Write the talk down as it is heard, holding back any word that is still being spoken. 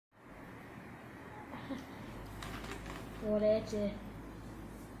Alright.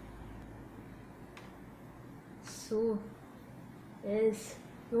 So, as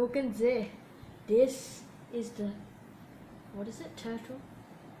you can see, this is the, what is it, turtle?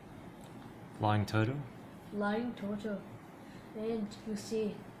 Flying turtle? Flying turtle. And you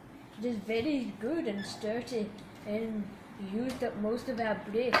see, it is very good and sturdy, and used up most of our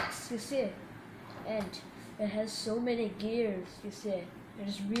bricks, you see. And it has so many gears, you see. It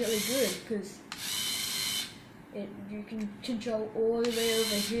is really good because you can control all the way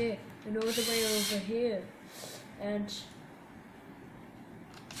over here and all the way over here and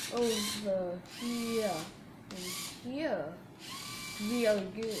over here and here. Really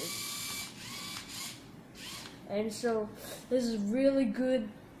good. And so this is really good.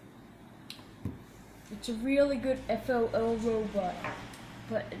 It's a really good FLL robot,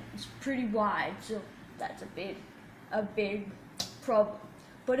 but it's pretty wide, so that's a big problem.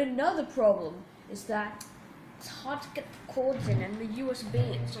 But another problem is that it's hard to get the cords in and the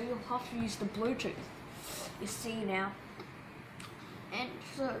USB, so you'll have to use the Bluetooth. You see now. And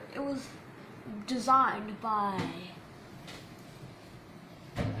so it was designed by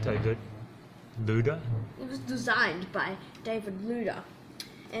David Luders? It was designed by David Luders,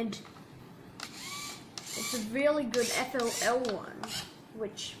 and it's a really good FLL one,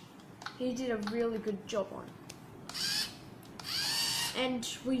 which he did a really good job on. And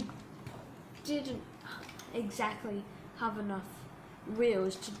we didn't exactly have enough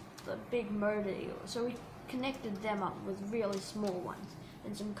wheels to the big motor eel, so we connected them up with really small ones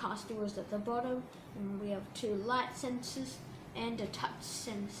and some caster wheels at the bottom, and we have 2 light sensors and a touch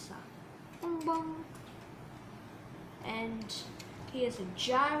sensor. Boom, boom. And here's a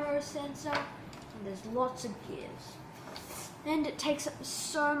gyro sensor, and there's lots of gears. And it takes up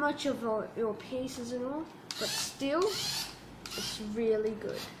so much of your pieces and all, but still, it's really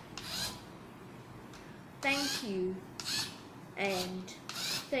good. Thank you, and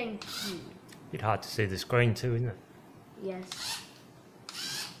thank you. Bit hard to see the screen too, isn't it? Yes.